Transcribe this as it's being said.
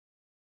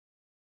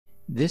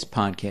This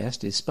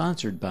podcast is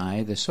sponsored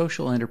by the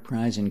Social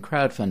Enterprise and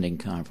Crowdfunding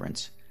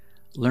Conference.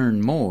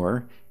 Learn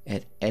more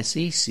at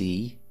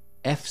secfc.co.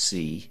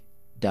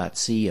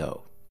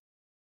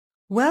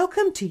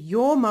 Welcome to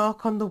Your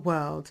Mark on the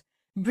World,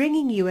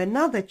 bringing you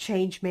another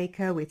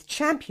changemaker with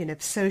champion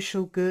of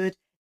social good,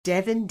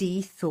 Devin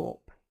D.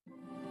 Thorpe.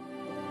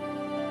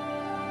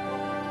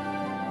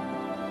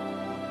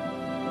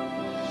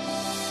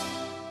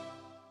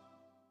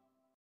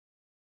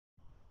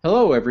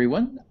 Hello,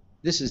 everyone.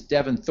 This is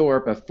Devin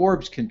Thorpe, a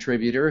Forbes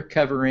contributor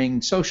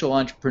covering social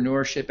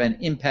entrepreneurship and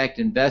impact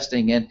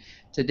investing. And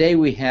today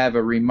we have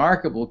a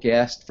remarkable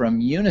guest from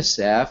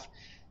UNICEF.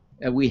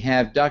 We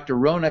have Dr.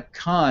 Ronak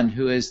Khan,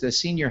 who is the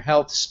senior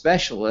health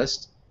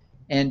specialist,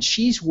 and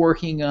she's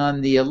working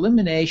on the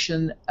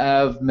elimination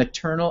of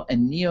maternal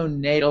and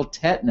neonatal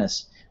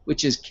tetanus,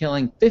 which is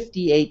killing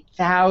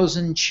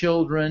 58,000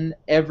 children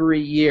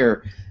every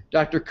year.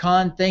 Dr.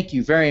 Khan, thank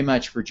you very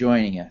much for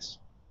joining us.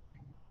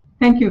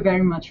 Thank you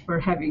very much for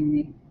having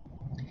me.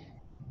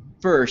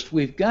 First,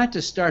 we've got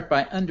to start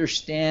by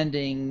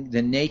understanding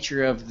the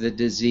nature of the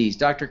disease.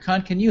 Dr.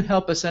 Khan, can you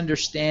help us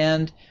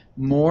understand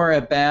more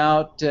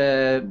about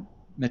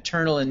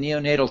maternal and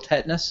neonatal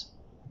tetanus?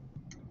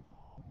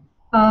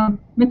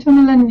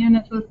 Maternal and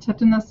neonatal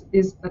tetanus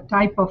is a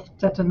type of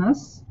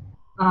tetanus.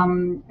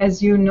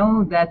 As you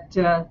know, that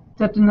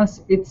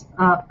tetanus is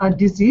a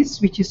disease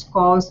which is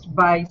caused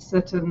by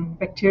certain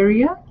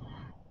bacteria.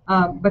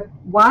 But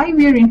why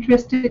we are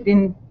interested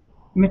in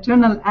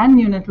maternal and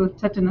neonatal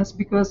tetanus,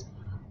 because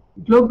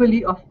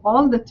globally of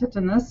all the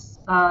tetanus,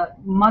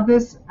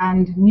 mothers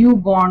and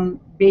newborn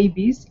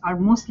babies are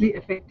mostly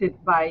affected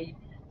by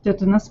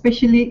tetanus,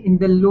 especially in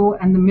the low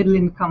and the middle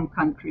income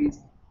countries.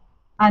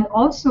 And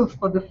also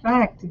for the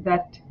fact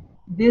that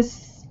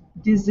this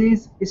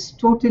disease is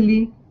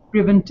totally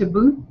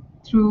preventable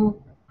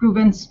through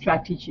proven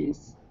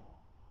strategies.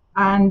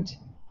 And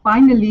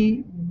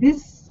finally,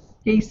 this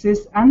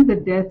cases and the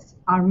deaths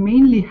are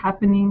mainly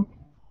happening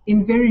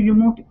in very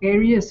remote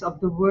areas of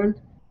the world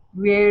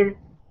where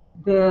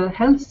the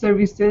health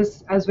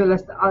services as well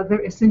as the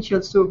other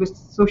essential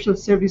social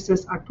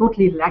services are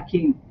totally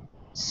lacking.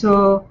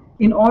 So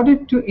in order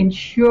to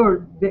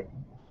ensure the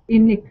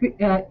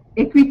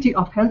equity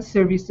of health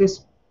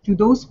services to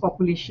those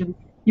populations,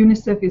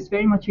 UNICEF is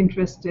very much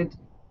interested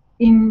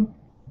in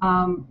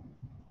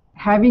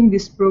having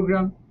this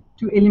program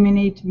to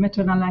eliminate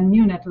maternal and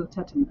neonatal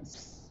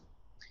tetanus.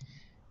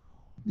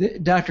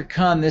 Dr.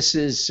 Khan, this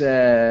is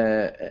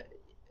a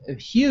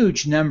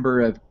huge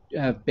number of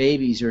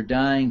babies are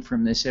dying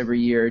from this every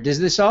year. Does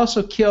this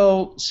also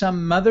kill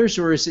some mothers,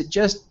 or is it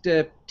just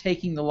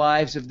taking the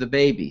lives of the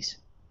babies?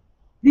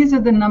 These are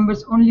the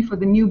numbers only for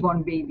the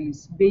newborn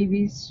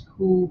babies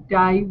who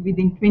die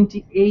within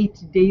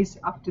 28 days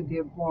after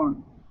they're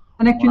born.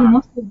 And actually,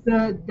 Most of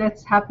the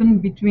deaths happen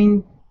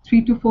between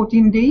 3 to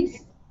 14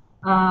 days.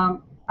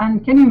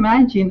 And can you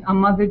imagine a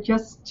mother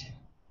just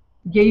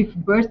gave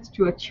birth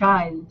to a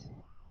child,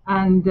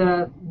 and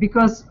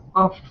because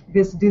of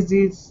this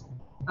disease,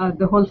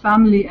 the whole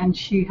family and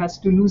she has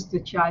to lose the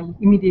child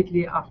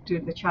immediately after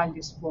the child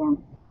is born.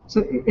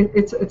 So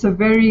it's a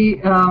very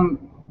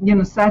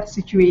sad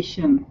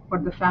situation for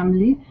the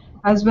family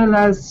as well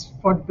as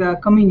for the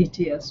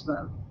community as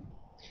well.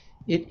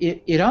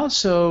 It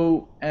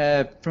also,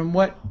 from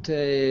what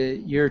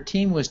your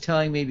team was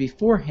telling me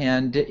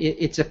beforehand,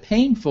 it's a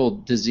painful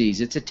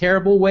disease. It's a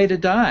terrible way to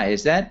die.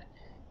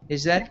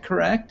 Is that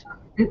correct?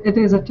 It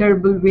is a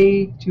terrible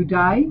way to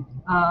die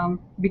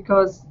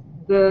because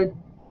the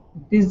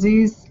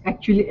disease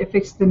actually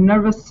affects the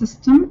nervous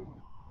system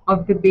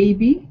of the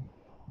baby,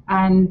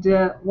 and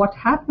what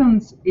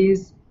happens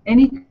is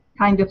any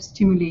kind of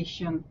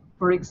stimulation,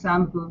 for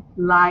example,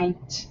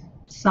 light,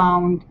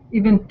 sound,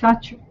 even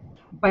touch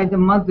by the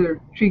mother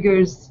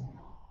triggers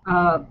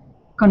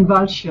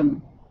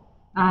convulsion,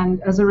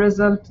 and as a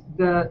result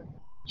the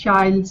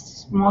child's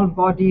small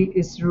body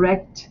is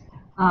wrecked.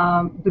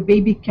 The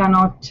baby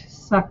cannot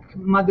suck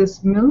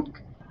mother's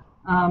milk,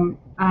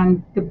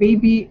 and the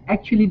baby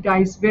actually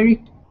dies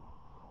very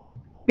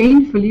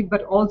painfully,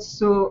 but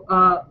also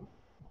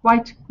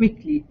quite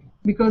quickly,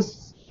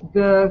 because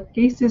the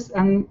cases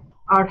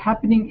are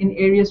happening in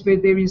areas where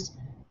there is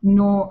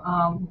no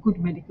good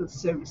medical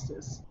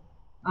services.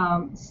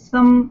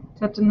 Some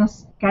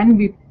tetanus can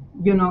be,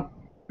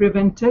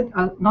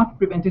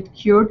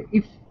 cured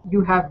if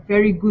you have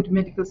very good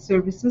medical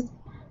services.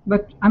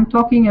 But I'm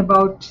talking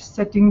about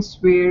settings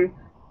where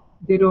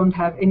they don't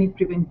have any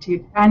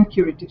preventive and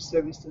curative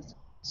services.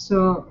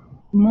 So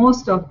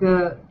most of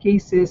the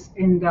cases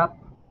end up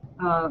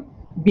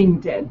being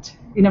dead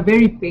in a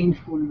very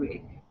painful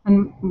way.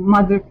 And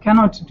mother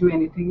cannot do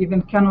anything,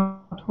 even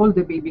cannot hold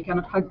the baby,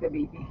 cannot hug the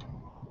baby.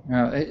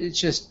 It's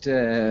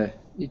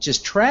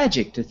just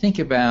tragic to think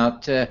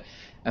about a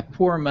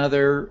poor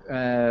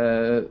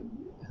mother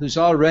who's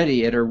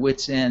already at her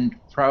wit's end,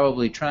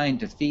 probably trying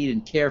to feed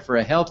and care for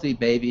a healthy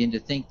baby, and to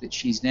think that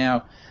she's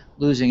now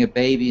losing a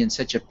baby in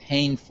such a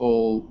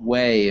painful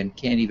way and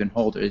can't even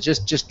hold it. It's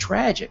just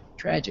tragic,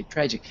 tragic,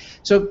 tragic.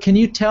 So can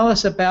you tell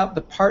us about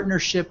the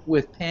partnership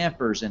with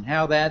Pampers and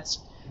how that's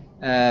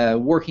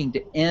working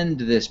to end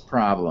this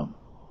problem?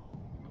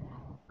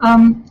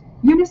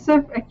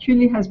 UNICEF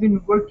actually has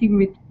been working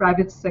with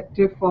private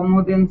sector for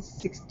more than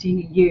 60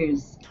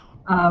 years.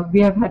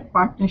 We have had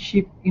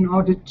partnership in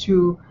order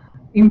to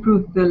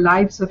improve the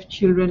lives of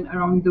children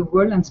around the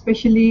world, and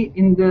especially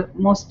in the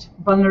most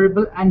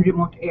vulnerable and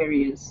remote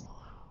areas.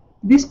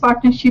 This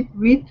partnership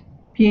with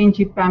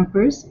P&G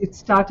Pampers, it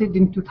started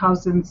in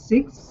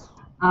 2006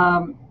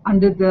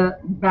 under the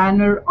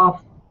banner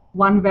of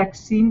one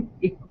vaccine,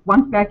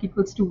 one pack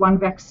equals to one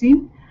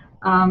vaccine.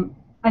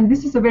 And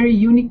this is a very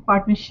unique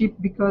partnership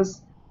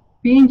because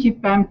P&G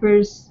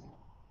Pampers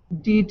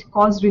did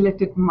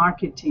cause-related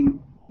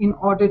marketing in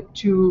order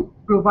to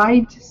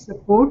provide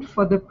support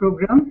for the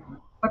program.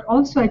 But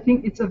also I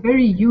think it's a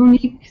very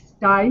unique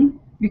style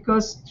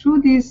because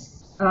through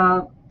this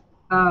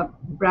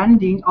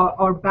branding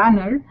or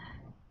banner,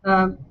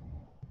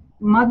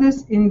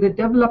 mothers in the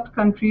developed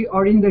country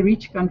or in the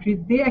rich country,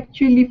 they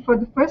actually for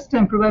the first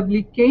time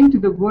probably came to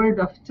the word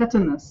of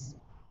tetanus.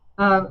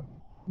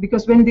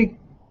 Because when they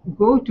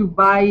go to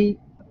buy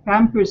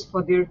Pampers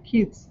for their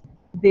kids,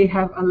 they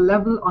have a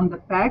label on the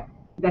pack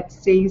that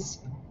says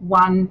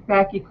one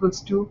pack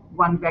equals to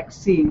one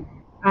vaccine.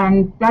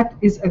 And that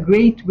is a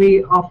great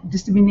way of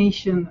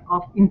dissemination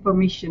of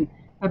information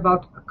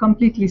about a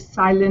completely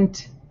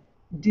silent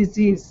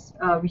disease,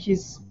 which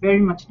is very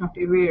much not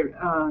aware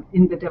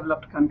in the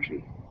developed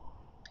country.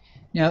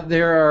 Now,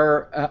 there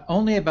are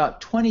only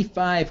about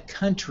 25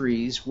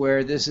 countries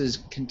where this is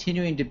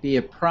continuing to be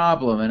a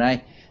problem,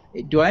 and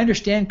do I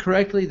understand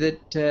correctly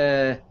that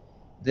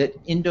that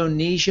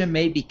Indonesia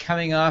may be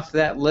coming off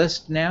that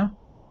list now?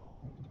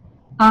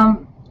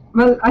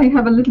 Well, I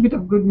have a little bit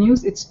of good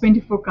news. It's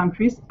 24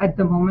 countries at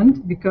the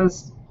moment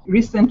because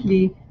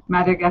recently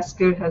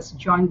Madagascar has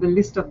joined the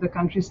list of the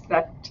countries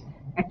that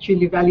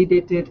actually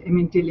validated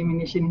MNT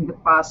elimination in the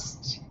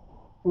past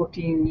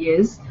 14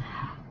 years.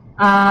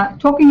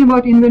 Talking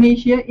about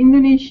Indonesia,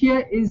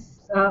 Indonesia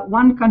is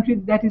one country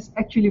that is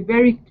actually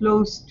very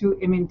close to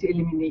MNT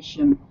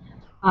elimination.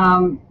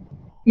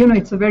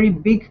 It's a very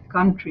big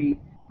country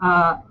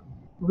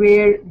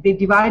where they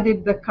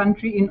divided the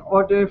country in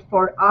order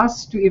for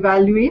us to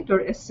evaluate or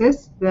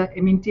assess the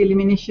MNT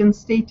elimination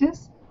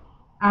status.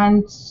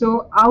 And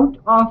so out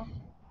of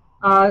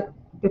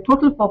the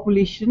total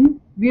population,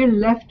 we're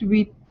left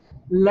with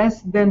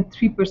less than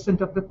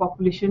 3% of the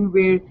population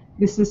where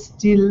this is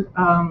still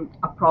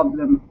a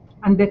problem.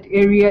 And that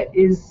area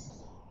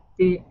is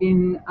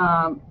in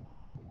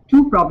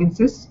two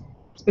provinces,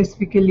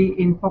 specifically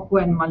in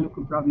Papua and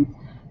Maluku province.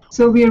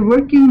 So we are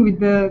working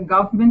with the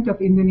government of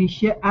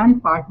Indonesia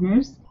and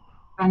partners,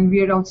 and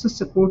we are also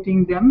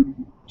supporting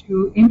them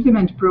to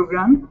implement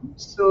program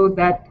so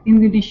that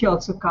Indonesia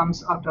also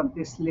comes out of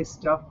this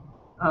list of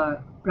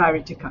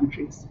priority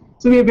countries.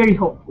 So we are very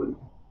hopeful.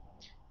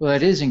 Well,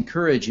 it is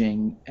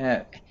encouraging.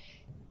 What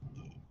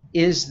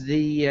is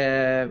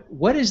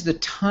the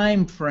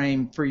time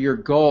frame for your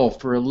goal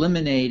for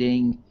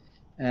eliminating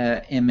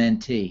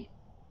MNT?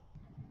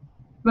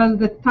 Well,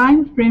 the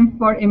time frame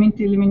for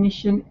MNT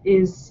elimination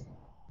is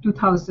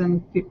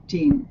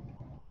 2015.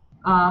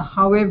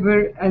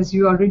 However, as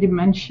you already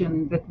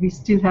mentioned, that we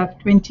still have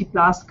 20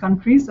 plus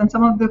countries, and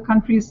some of the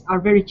countries are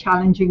very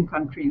challenging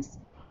countries.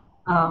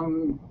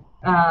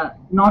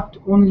 Not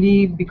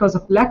only because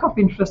of lack of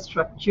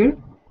infrastructure,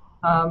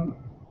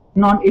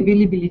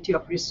 non-availability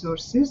of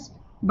resources,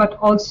 but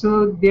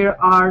also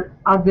there are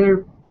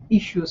other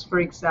issues, for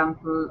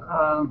example,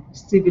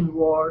 civil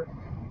war,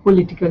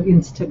 political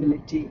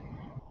instability.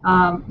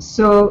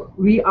 So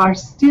we are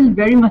still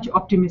very much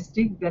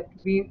optimistic that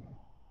we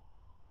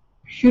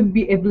should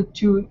be able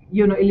to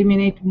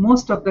eliminate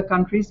most of the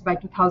countries by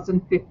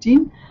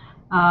 2015,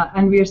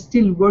 and we are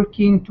still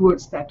working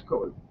towards that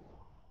goal.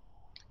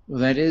 Well,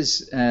 that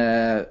is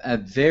a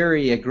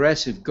very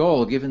aggressive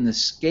goal given the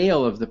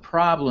scale of the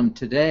problem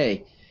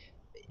today.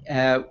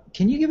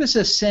 Can you give us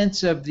a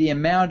sense of the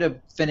amount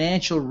of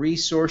financial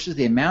resources,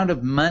 the amount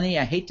of money?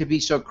 I hate to be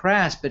so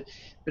crass, but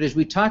as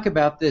we talk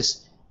about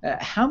this,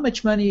 how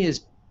much money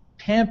is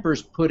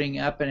Pampers putting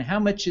up, and how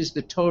much is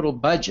the total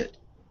budget?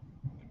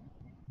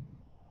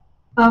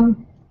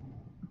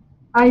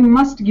 I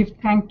must give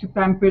thanks to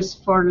Pampers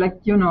for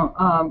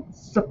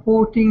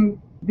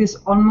supporting this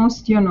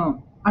almost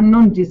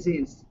unknown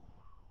disease.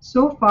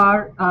 So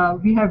far,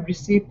 we have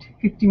received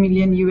 $50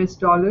 million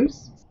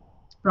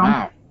from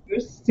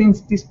Pampers since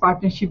this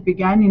partnership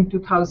began in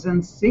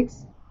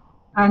 2006.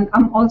 And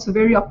I'm also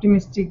very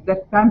optimistic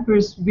that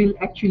Pampers will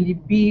actually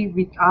be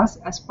with us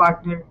as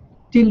partner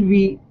till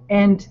we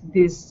end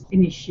this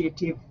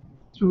initiative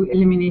through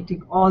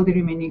eliminating all the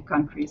remaining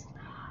countries.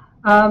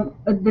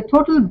 The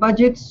total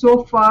budget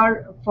so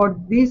far for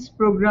this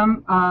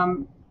program,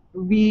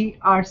 we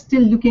are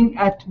still looking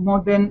at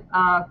more than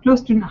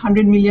close to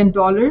 $100 million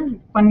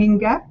funding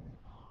gap.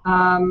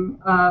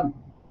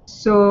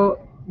 So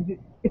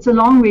it's a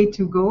long way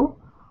to go.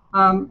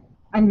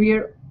 And we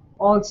are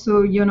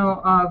also,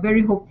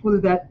 very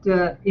hopeful that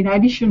in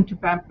addition to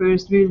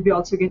Pampers, we will be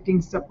also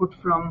getting support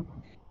from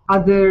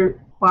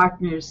other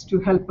partners to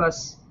help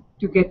us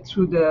to get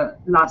through the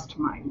last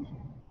mile.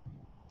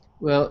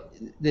 Well,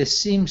 this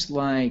seems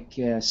like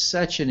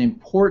such an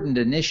important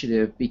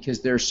initiative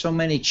because there are so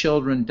many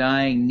children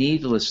dying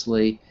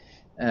needlessly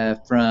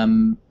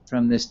from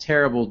this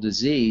terrible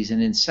disease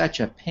and in such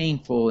a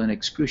painful and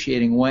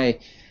excruciating way.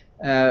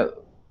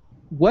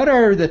 What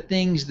are the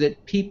things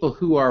that people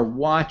who are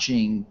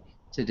watching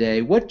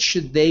today, what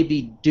should they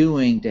be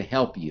doing to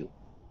help you?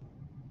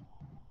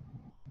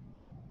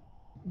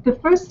 The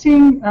first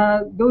thing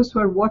those who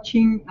are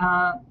watching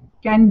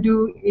can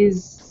do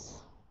is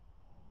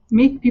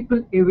make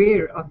people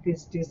aware of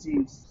this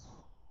disease.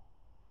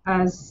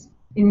 As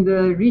in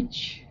the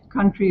rich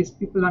countries,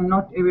 people are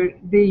not aware.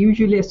 They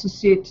usually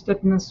associate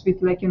tetanus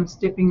with, like,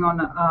 stepping on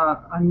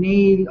a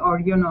nail, or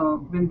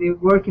when they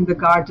work in the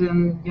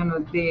garden,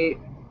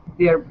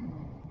 they're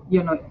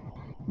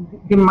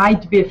they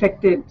might be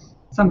affected,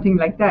 something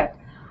like that.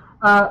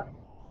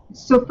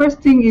 So first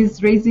thing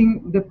is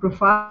raising the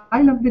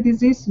profile of the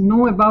disease,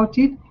 know about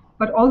it,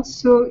 but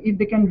also if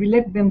they can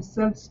relate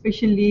themselves,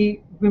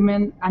 especially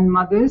women and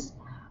mothers,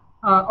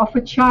 of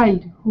a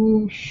child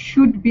who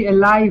should be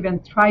alive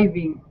and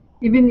thriving,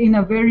 even in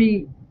a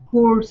very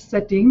poor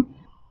setting,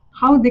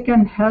 how they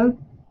can help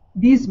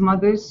these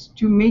mothers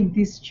to make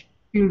these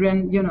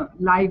children,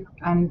 live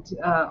and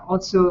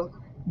also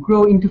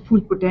grow into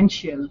full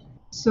potential.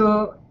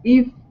 So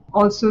if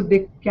also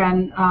they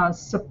can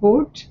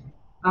support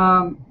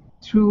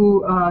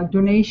through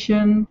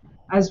donation,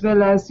 as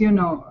well as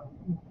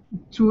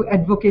through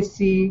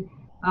advocacy,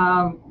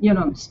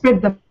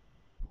 spread the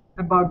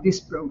about this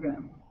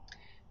program.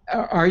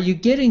 Are you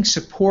getting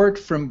support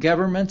from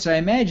governments? I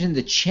imagine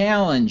the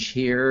challenge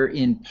here,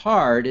 in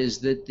part, is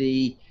that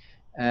the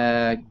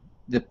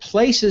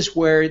places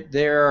where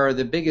there are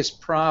the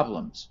biggest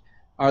problems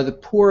are the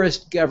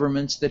poorest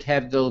governments that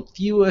have the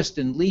fewest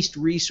and least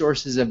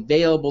resources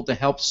available to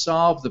help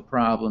solve the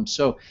problem.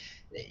 So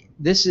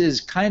this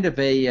is kind of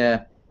a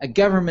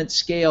government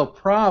scale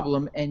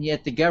problem, and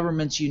yet the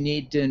governments you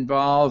need to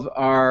involve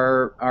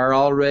are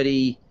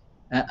already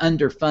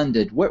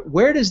underfunded.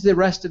 Where does the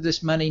rest of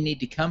this money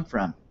need to come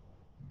from?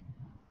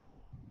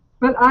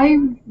 Well, I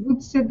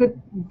would say that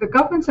the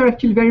governments are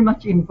actually very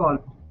much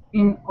involved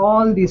in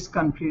all these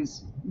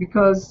countries,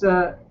 because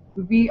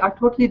we are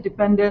totally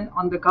dependent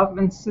on the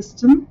government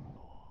system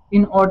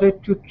in order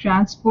to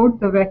transport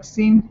the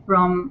vaccine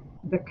from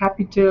the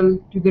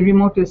capital to the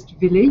remotest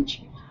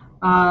village.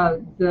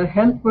 The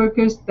health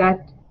workers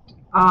that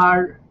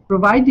are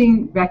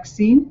providing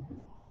vaccine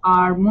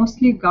are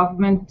mostly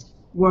government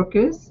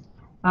workers,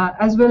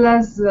 as well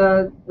as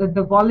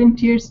the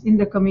volunteers in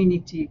the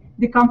community.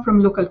 They come from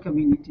local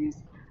communities.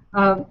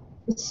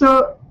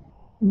 So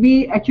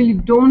we actually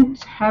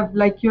don't have,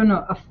 like,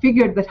 a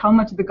figure that how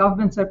much the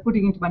governments are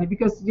putting into money,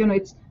 because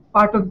it's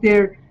part of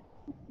their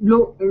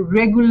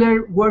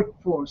regular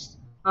workforce.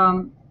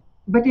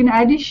 But in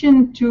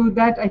addition to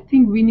that, I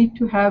think we need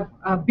to have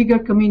bigger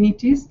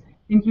communities,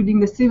 including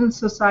the civil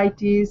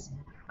societies,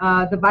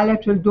 the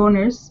bilateral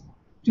donors,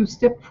 to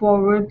step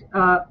forward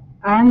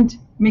and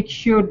make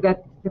sure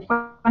that the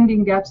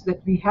funding gaps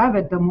that we have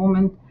at the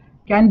moment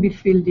can be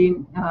filled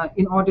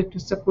in order to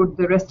support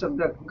the rest of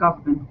the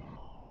government.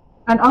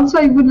 And also,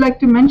 I would like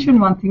to mention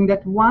one thing,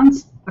 that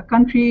once a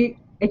country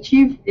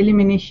achieves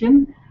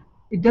elimination,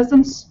 it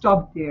doesn't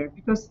stop there,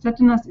 because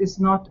tetanus is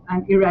not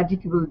an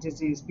eradicable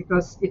disease,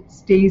 because it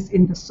stays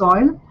in the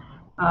soil.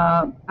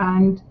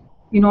 And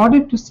in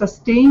order to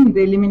sustain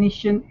the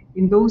elimination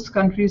in those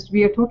countries,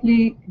 we are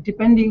totally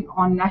depending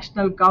on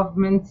national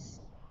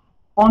governments'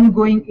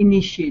 ongoing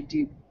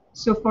initiative.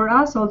 So for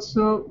us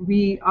also,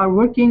 we are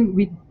working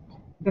with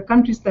the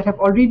countries that have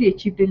already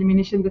achieved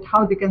elimination, that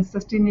how they can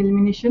sustain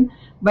elimination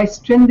by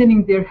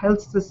strengthening their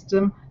health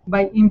system,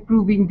 by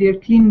improving their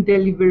clean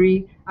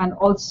delivery, and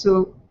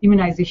also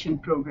immunization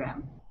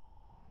program.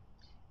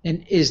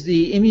 And is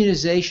the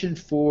immunization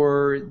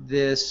for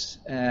this,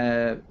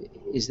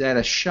 is that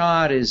a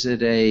shot? Is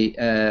it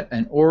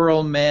an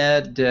oral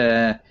med?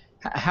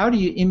 How do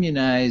you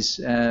immunize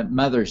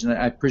mothers? And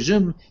I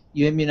presume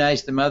you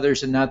immunize the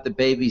mothers and not the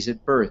babies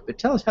at birth, but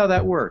tell us how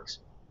that works.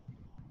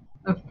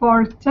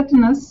 For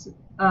tetanus,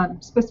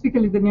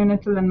 specifically the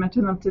neonatal and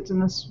maternal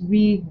tetanus,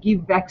 we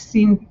give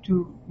vaccine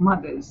to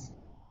mothers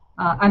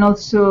and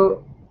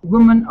also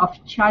women of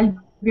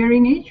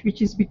childbearing age,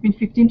 which is between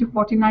 15 to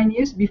 49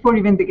 years, before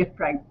even they get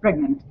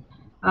pregnant.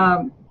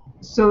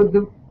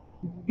 So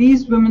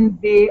these women,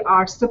 they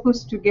are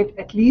supposed to get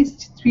at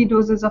least 3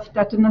 doses of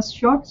tetanus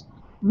shots,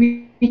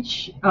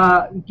 which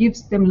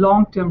gives them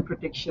long-term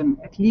protection,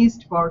 at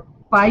least for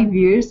 5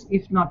 years,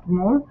 if not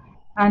more.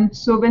 And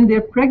so when they're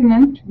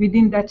pregnant,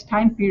 within that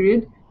time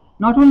period,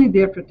 not only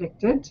they're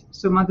protected,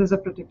 so mothers are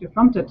protected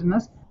from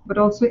tetanus, but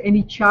also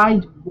any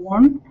child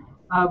born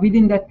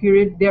within that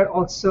period, they're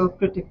also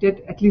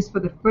protected, at least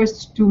for the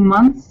first 2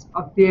 months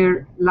of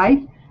their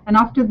life. And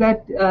after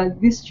that,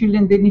 these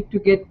children, they need to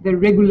get the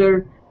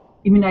regular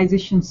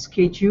immunization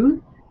schedule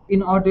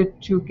in order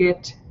to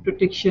get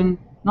protection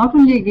not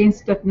only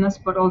against tetanus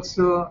but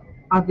also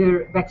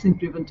other vaccine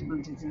preventable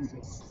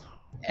diseases.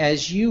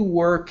 As you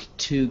work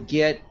to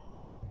get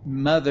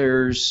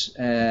mothers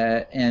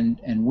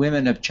and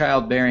women of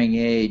childbearing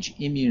age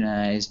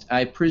immunized,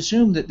 I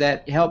presume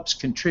that helps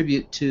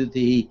contribute to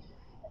the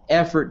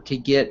effort to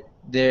get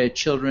the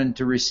children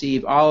to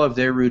receive all of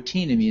their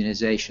routine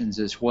immunizations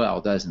as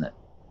well, doesn't it?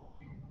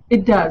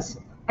 It does.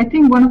 I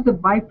think one of the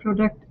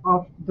byproduct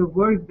of the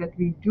work that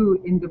we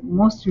do in the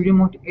most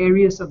remote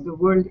areas of the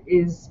world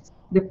is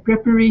the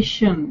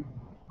preparation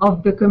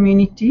of the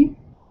community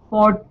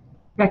for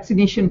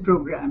vaccination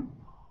program.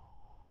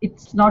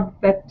 It's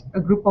not that a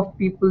group of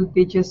people,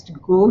 they just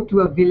go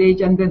to a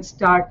village and then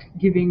start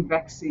giving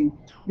vaccine.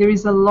 There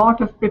is a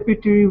lot of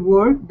preparatory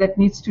work that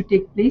needs to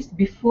take place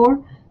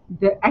before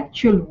the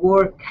actual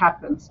work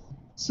happens.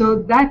 So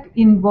that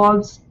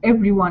involves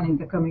everyone in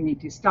the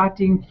community,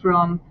 starting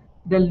from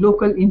the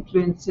local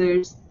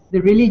influencers,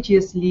 the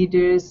religious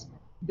leaders,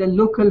 the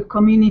local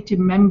community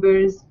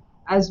members,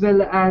 as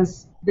well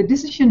as the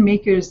decision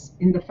makers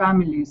in the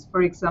families,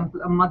 for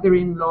example, a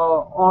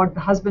mother-in-law or the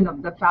husband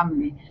of the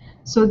family.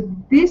 So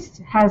this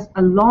has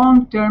a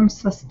long-term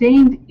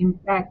sustained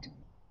impact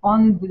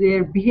on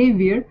their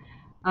behavior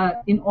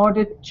in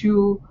order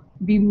to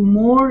be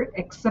more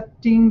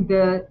accepting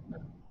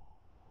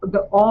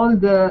all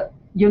the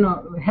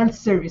health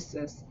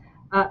services.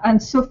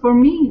 And so for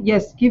me,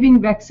 yes,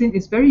 giving vaccine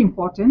is very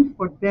important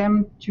for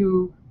them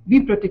to be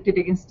protected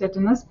against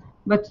tetanus,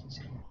 but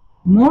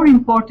more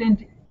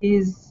important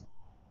is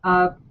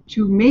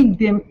to make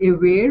them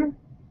aware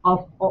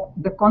of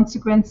the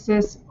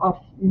consequences of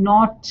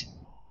not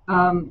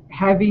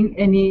having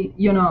any,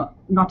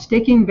 not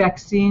taking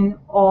vaccine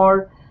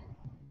or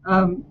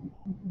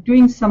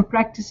doing some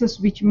practices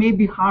which may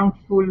be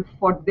harmful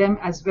for them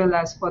as well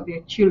as for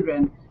their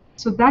children.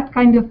 So that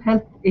kind of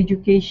health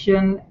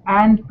education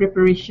and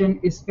preparation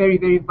is very,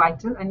 very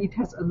vital, and it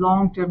has a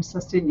long-term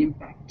sustained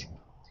impact.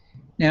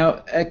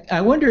 Now,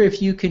 I wonder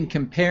if you can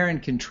compare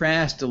and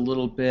contrast a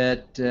little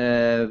bit,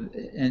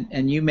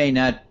 and you may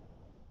not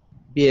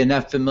be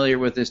enough familiar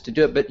with this to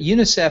do it, but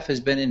UNICEF has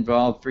been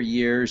involved for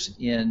years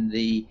in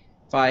the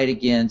fight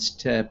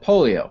against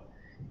polio.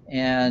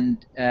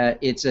 And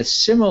it's a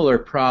similar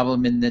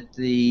problem in that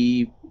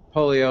the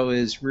polio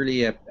is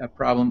really a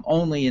problem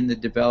only in the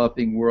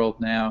developing world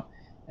now.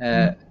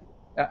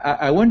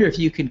 I wonder if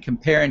you can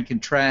compare and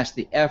contrast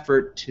the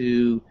effort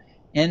to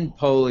end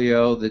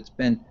polio that's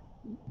been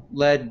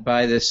led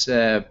by this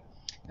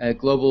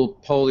global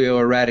polio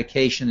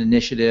eradication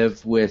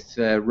initiative with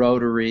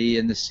Rotary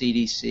and the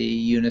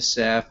CDC,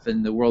 UNICEF,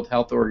 and the World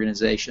Health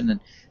Organization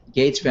and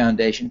Gates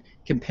Foundation.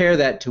 Compare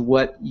that to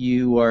what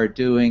you are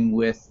doing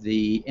with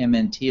the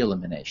MNT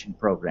elimination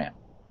program.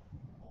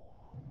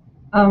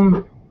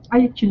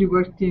 I actually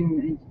worked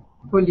in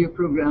a polio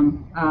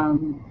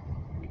program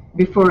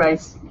before I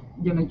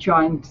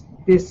joined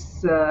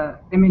this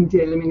MNT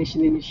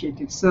elimination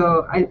initiative.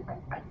 So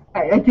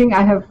I think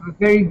I have a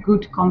very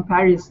good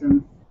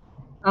comparison.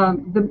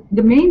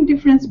 The main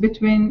difference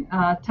between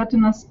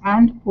tetanus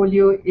and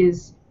polio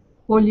is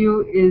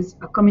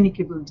a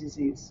communicable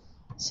disease.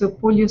 So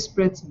polio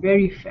spreads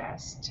very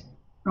fast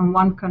from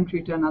one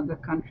country to another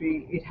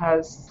country. It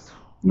has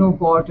no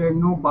border,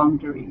 no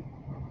boundary,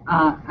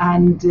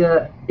 and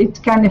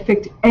it can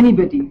affect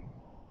anybody.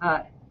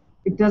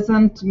 It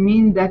doesn't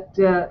mean that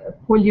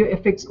polio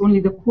affects only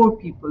the poor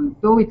people,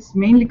 though it's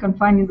mainly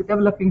confined in the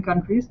developing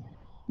countries.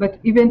 But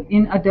even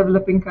in a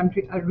developing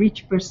country, a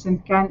rich person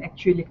can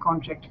actually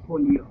contract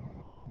polio.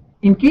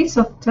 In case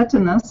of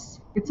tetanus,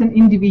 it's an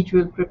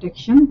individual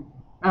protection.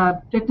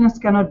 Tetanus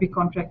cannot be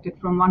contracted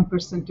from one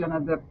person to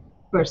another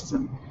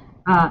person.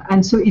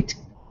 And so it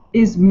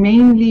is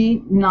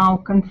mainly now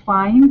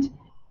confined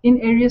in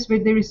areas where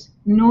there is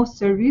no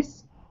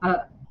service,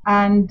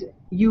 and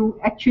you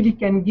actually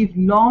can give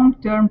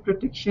long-term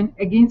protection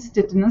against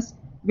tetanus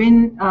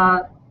when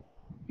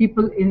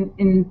people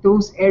in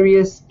those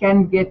areas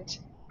can get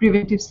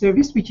preventive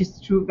service, which is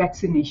through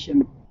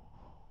vaccination.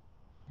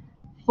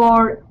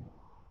 For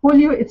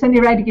polio, it's an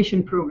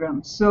eradication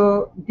program.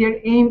 So their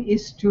aim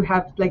is to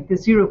have like the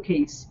zero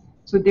case.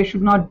 So there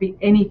should not be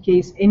any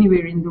case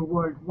anywhere in the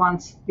world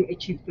once they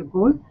achieve the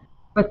goal.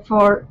 But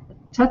for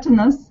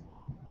tetanus,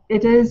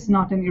 it is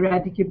not an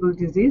eradicable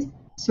disease.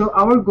 So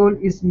our goal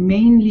is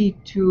mainly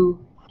to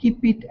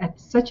keep it at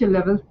such a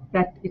level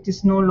that it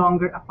is no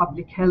longer a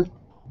public health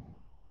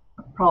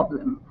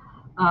problem.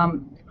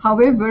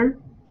 However,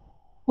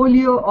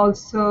 polio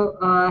also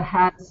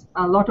has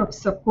a lot of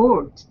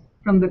support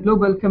from the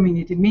global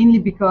community, mainly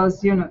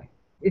because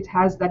it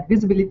has that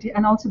visibility,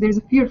 and also there's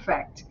a fear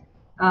fact.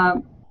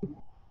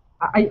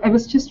 I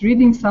was just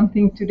reading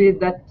something today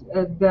that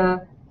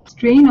the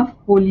strain of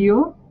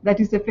polio that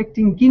is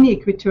affecting Guinea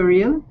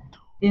Equatorial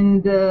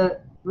in the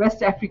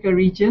West Africa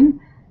region,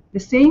 the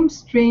same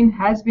strain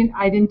has been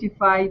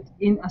identified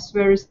in a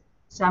Suarez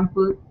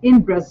sample in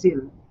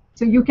Brazil.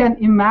 So you can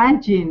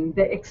imagine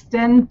the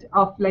extent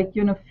of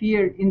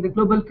fear in the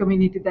global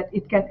community that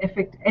it can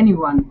affect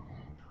anyone.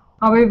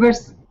 However,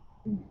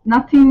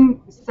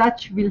 nothing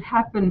such will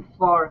happen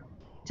for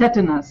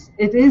tetanus.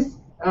 It is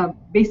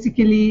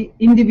basically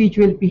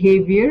individual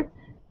behavior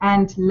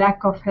and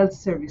lack of health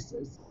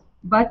services.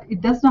 But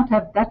it does not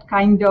have that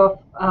kind of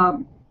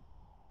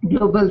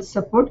global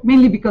support,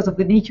 mainly because of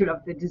the nature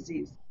of the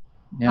disease.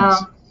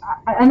 Yes.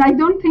 And I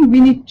don't think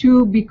we need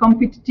to be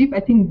competitive.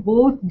 I think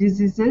both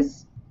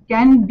diseases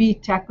can be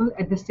tackled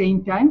at the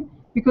same time,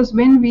 because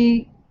when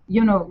we,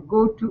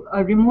 go to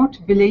a remote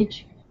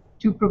village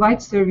to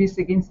provide service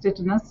against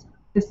tetanus,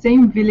 the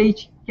same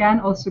village can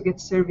also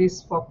get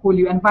service for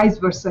polio, and vice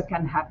versa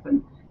can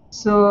happen.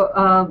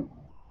 So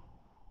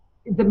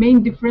the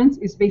main difference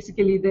is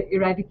basically the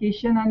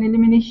eradication and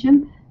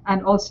elimination,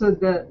 and also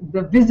the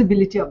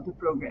visibility of the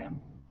program.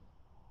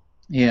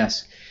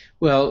 Yes.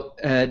 Well,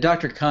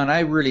 Dr. Khan,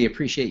 I really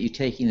appreciate you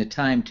taking the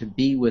time to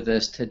be with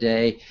us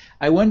today.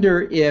 I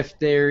wonder if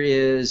there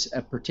is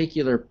a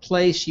particular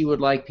place you would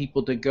like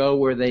people to go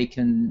where they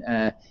can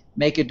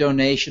make a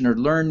donation or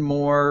learn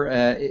more.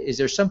 Is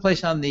there some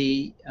place on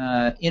the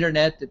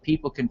internet that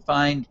people can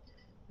find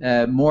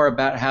more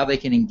about how they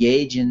can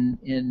engage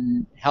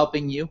in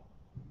helping you?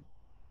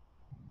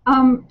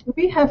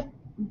 We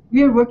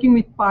are working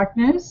with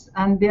partners,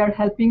 and they are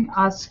helping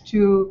us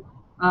to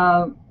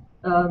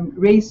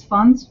raise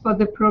funds for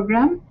the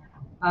program.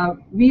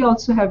 We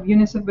also have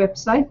UNICEF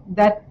website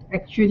that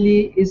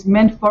actually is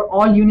meant for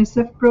all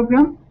UNICEF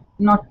program,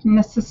 not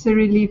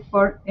necessarily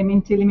for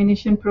MNT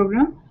elimination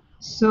program.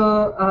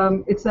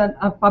 So it's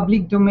a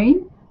public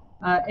domain.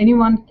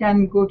 Anyone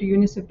can go to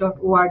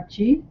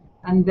unicef.org,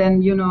 and then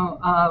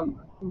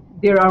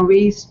there are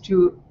ways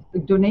to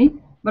donate.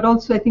 But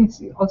also, I think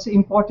it's also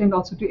important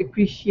also to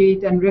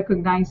appreciate and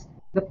recognize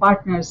the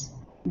partners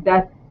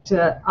that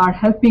are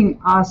helping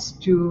us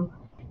to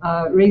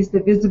raise the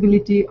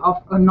visibility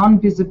of a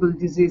non-visible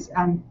disease,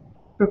 and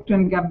Procter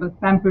 & Gamble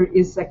Pamper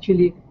is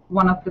actually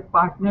one of the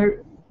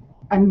partners,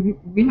 and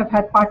we have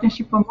had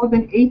partnership for more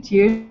than 8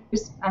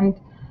 years. And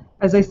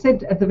as I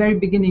said at the very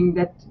beginning,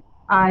 that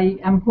I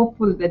am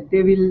hopeful that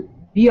they will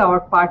be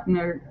our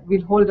partner,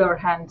 will hold our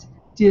hand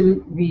till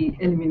we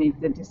eliminate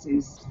the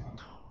disease.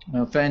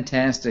 Well,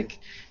 fantastic.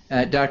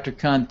 Dr.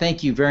 Khan,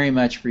 thank you very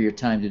much for your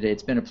time today.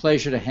 It's been a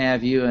pleasure to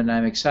have you, and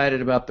I'm excited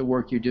about the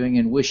work you're doing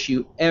and wish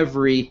you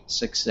every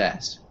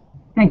success.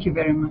 Thank you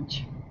very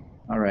much.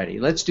 All righty,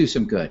 let's do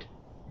some good.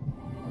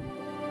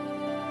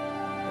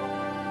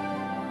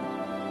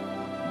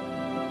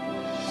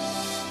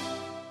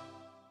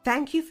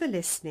 Thank you for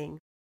listening.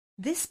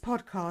 This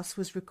podcast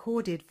was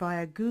recorded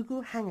via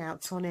Google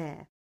Hangouts on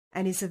Air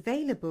and is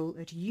available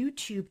at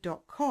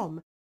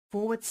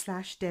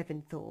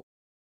youtube.com/Devinthorpe.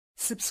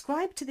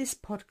 Subscribe to this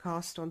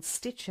podcast on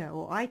Stitcher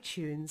or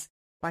iTunes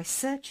by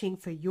searching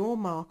for Your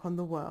Mark on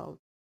the World.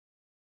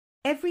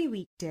 Every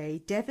weekday,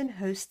 Devin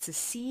hosts a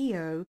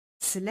CEO,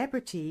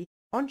 celebrity,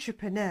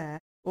 entrepreneur,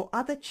 or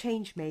other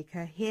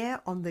changemaker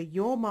here on the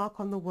Your Mark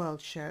on the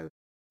World show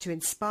to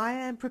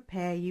inspire and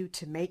prepare you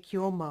to make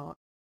your mark.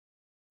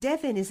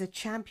 Devin is a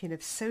champion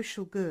of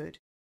social good,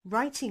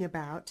 writing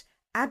about,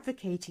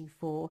 advocating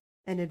for,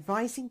 and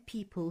advising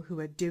people who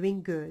are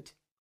doing good.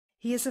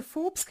 He is a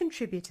Forbes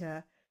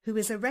contributor who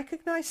is a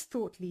recognized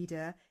thought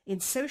leader in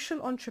social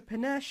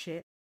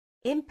entrepreneurship,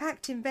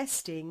 impact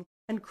investing,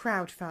 and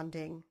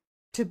crowdfunding.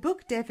 To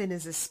book Devin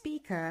as a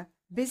speaker,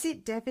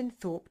 visit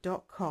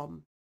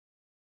devinthorpe.com.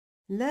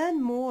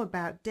 Learn more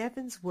about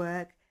Devin's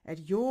work at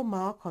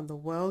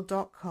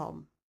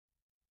yourmarkontheworld.com.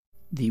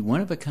 The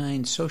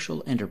one-of-a-kind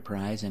social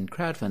enterprise and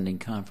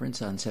crowdfunding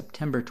conference on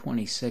September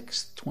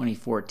 26,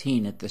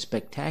 2014 at the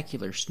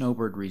spectacular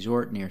Snowbird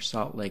Resort near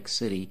Salt Lake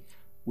City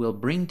will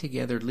bring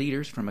together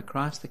leaders from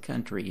across the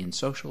country in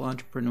social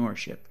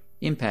entrepreneurship,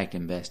 impact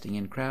investing,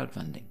 and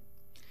crowdfunding.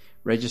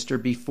 Register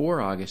before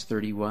August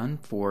 31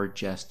 for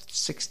just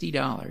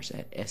 $60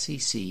 at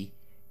secfc.co.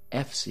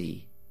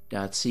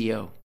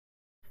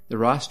 The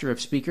roster of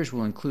speakers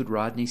will include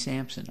Rodney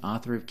Sampson,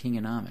 author of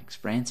Kingonomics,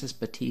 Francis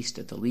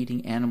Batista, the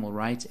leading animal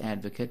rights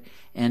advocate,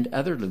 and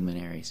other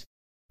luminaries.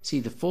 See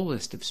the full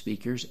list of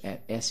speakers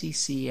at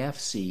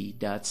secfc.co.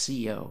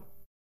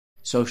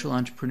 Social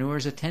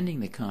entrepreneurs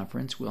attending the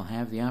conference will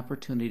have the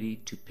opportunity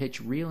to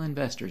pitch real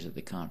investors at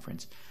the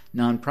conference.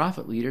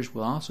 Nonprofit leaders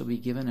will also be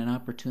given an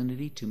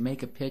opportunity to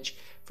make a pitch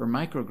for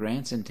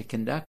microgrants and to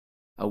conduct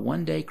a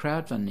one-day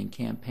crowdfunding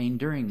campaign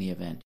during the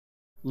event.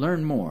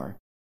 Learn more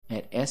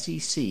at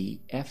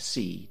secfc.co.